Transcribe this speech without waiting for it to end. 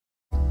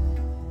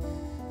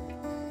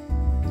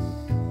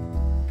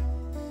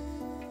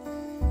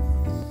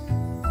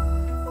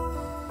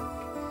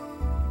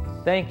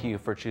Thank you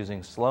for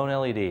choosing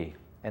SloanLED,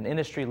 an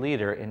industry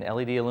leader in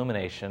LED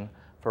illumination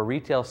for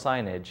retail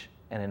signage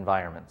and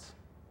environments.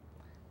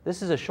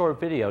 This is a short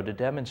video to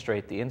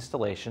demonstrate the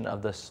installation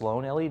of the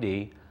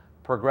SloanLED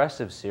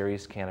Progressive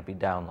Series Canopy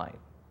Down Light.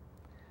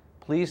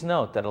 Please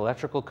note that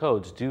electrical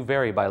codes do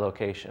vary by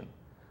location.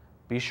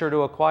 Be sure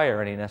to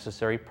acquire any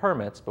necessary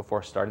permits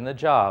before starting the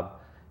job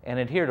and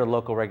adhere to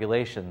local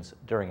regulations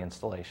during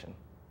installation.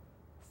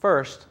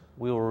 First,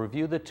 we will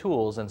review the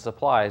tools and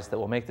supplies that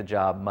will make the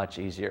job much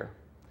easier.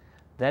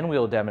 Then we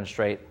will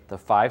demonstrate the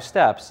 5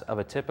 steps of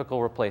a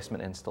typical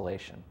replacement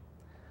installation.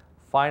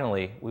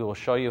 Finally, we will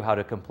show you how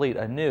to complete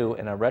a new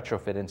and a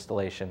retrofit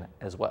installation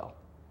as well.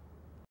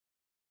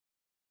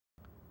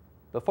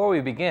 Before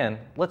we begin,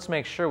 let's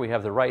make sure we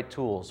have the right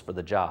tools for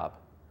the job.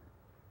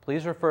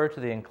 Please refer to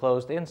the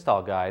enclosed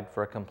install guide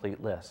for a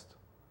complete list.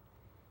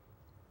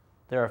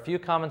 There are a few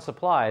common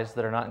supplies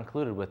that are not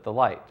included with the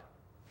light: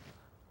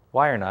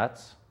 wire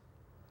nuts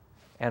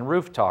and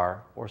roof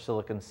tar or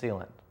silicon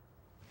sealant.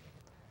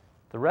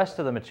 The rest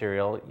of the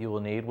material you will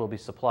need will be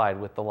supplied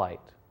with the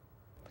light.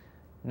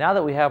 Now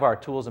that we have our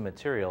tools and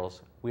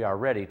materials, we are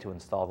ready to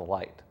install the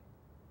light.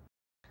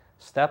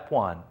 Step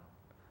 1.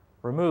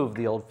 Remove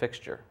the old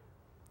fixture.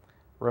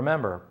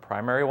 Remember,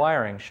 primary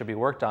wiring should be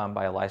worked on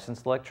by a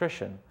licensed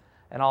electrician,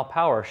 and all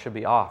power should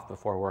be off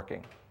before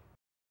working.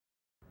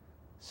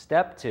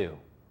 Step 2.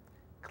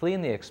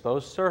 Clean the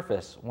exposed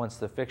surface once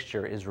the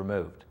fixture is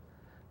removed.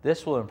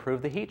 This will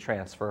improve the heat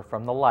transfer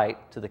from the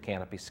light to the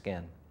canopy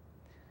skin.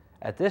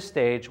 At this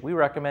stage, we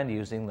recommend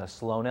using the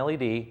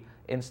SloanLED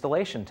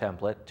installation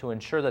template to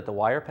ensure that the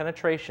wire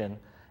penetration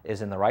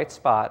is in the right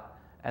spot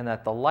and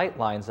that the light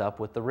lines up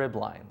with the rib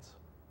lines.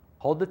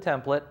 Hold the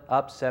template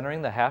up,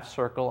 centering the half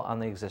circle on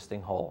the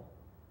existing hole.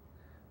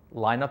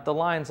 Line up the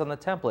lines on the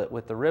template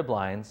with the rib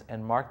lines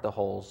and mark the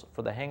holes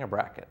for the hanger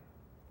bracket.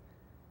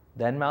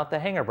 Then mount the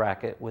hanger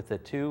bracket with the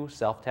 2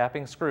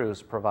 self-tapping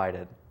screws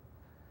provided.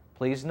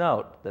 Please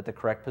note that the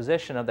correct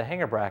position of the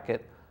hanger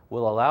bracket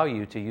will allow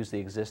you to use the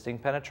existing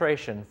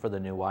penetration for the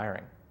new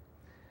wiring.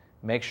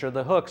 Make sure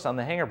the hooks on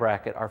the hanger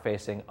bracket are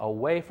facing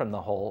away from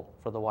the hole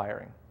for the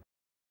wiring.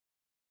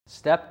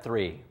 Step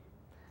 3.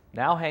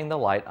 Now hang the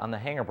light on the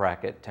hanger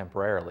bracket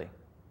temporarily.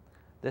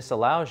 This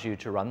allows you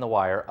to run the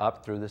wire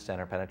up through the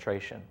center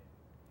penetration.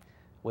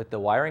 With the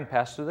wiring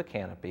passed through the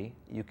canopy,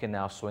 you can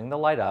now swing the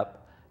light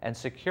up and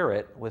secure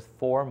it with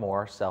 4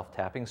 more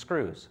self-tapping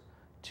screws,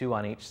 2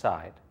 on each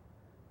side.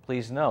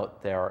 Please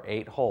note there are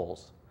 8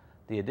 holes.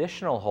 The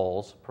additional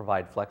holes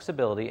provide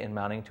flexibility in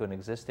mounting to an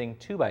existing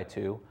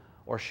 2x2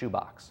 or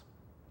shoebox.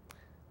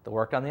 The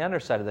work on the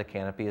underside of the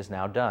canopy is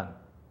now done.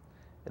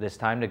 It is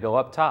time to go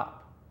up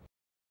top.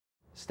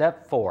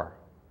 Step 4.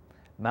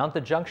 Mount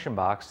the junction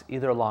box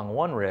either along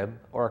one rib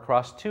or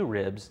across 2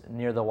 ribs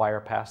near the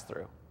wire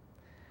pass-through.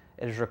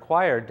 It is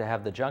required to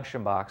have the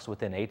junction box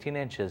within 18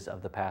 inches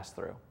of the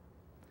pass-through.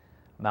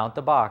 Mount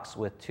the box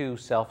with 2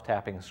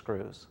 self-tapping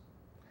screws.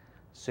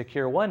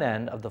 Secure one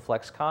end of the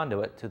flex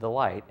conduit to the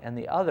light and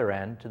the other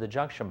end to the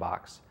junction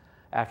box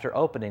after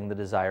opening the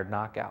desired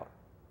knockout.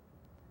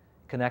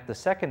 Connect the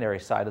secondary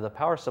side of the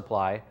power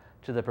supply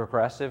to the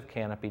Progressive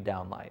Canopy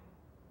Down Light.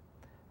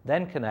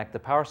 Then connect the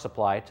power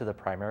supply to the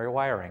primary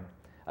wiring,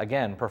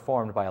 again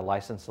performed by a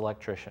licensed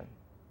electrician.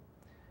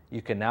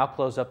 You can now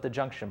close up the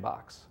junction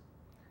box.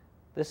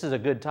 This is a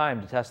good time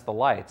to test the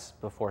lights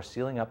before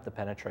sealing up the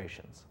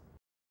penetrations.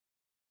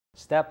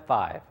 Step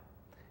 5.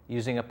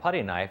 Using a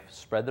putty knife,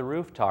 spread the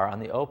roof tar on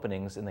the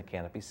openings in the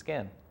canopy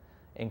skin,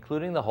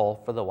 including the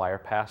hole for the wire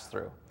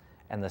pass-through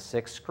and the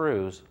 6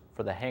 screws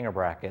for the hanger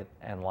bracket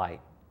and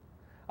light.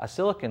 A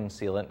silicone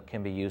sealant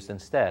can be used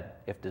instead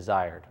if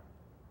desired.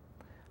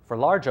 For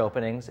large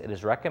openings, it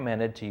is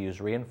recommended to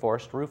use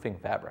reinforced roofing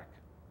fabric.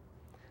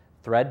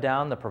 Thread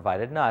down the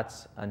provided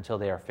nuts until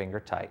they are finger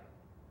tight.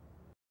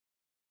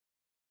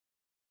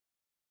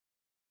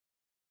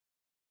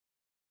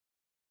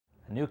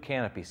 A new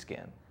canopy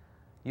skin.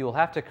 You will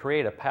have to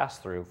create a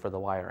pass-through for the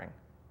wiring.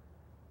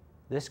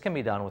 This can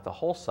be done with a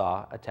hole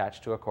saw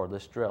attached to a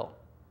cordless drill.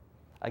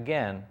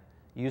 Again,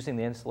 using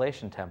the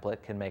installation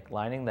template can make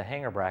lining the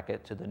hanger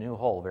bracket to the new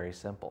hole very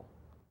simple.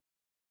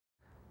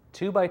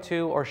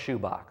 2x2 or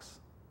shoebox.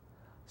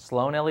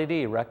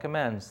 SloanLED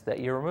recommends that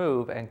you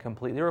remove and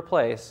completely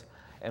replace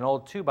an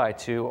old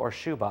 2x2 or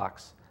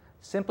shoebox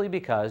simply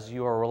because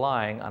you are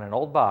relying on an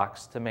old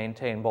box to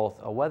maintain both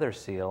a weather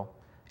seal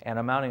and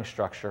a mounting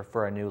structure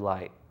for a new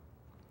light.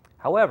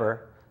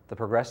 However, the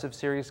Progressive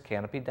Series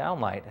Canopy Down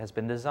Light has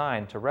been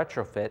designed to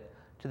retrofit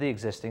to the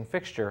existing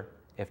fixture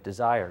if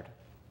desired.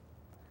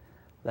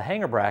 The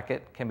hanger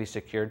bracket can be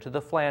secured to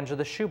the flange of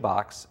the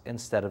shoebox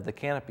instead of the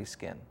canopy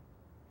skin.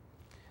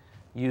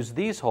 Use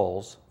these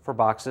holes for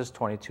boxes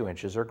 22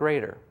 inches or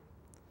greater.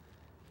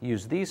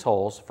 Use these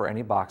holes for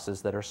any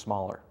boxes that are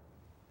smaller.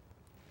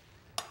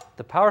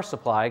 The power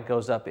supply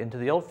goes up into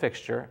the old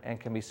fixture and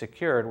can be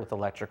secured with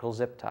electrical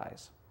zip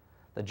ties.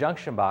 The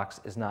junction box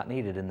is not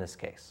needed in this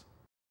case.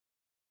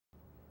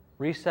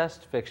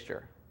 Recessed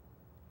fixture.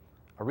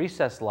 A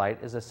recessed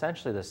light is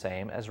essentially the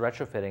same as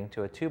retrofitting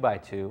to a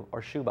 2x2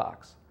 or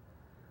shoebox.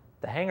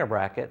 The hanger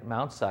bracket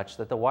mounts such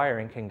that the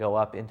wiring can go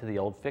up into the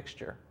old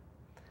fixture.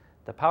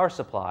 The power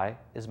supply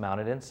is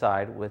mounted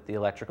inside with the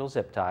electrical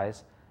zip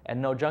ties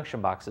and no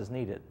junction box is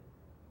needed.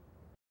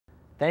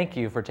 Thank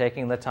you for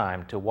taking the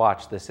time to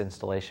watch this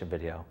installation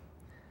video.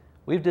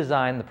 We've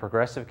designed the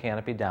Progressive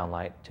Canopy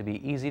downlight to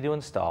be easy to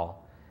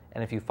install,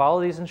 and if you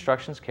follow these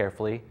instructions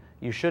carefully,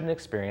 you shouldn't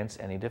experience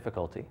any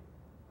difficulty.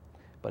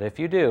 But if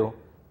you do,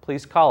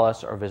 please call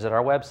us or visit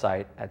our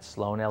website at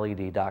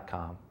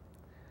SloanLED.com.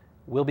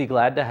 We'll be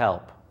glad to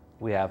help.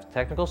 We have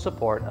technical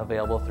support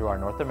available through our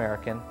North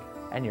American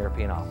and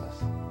European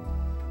office.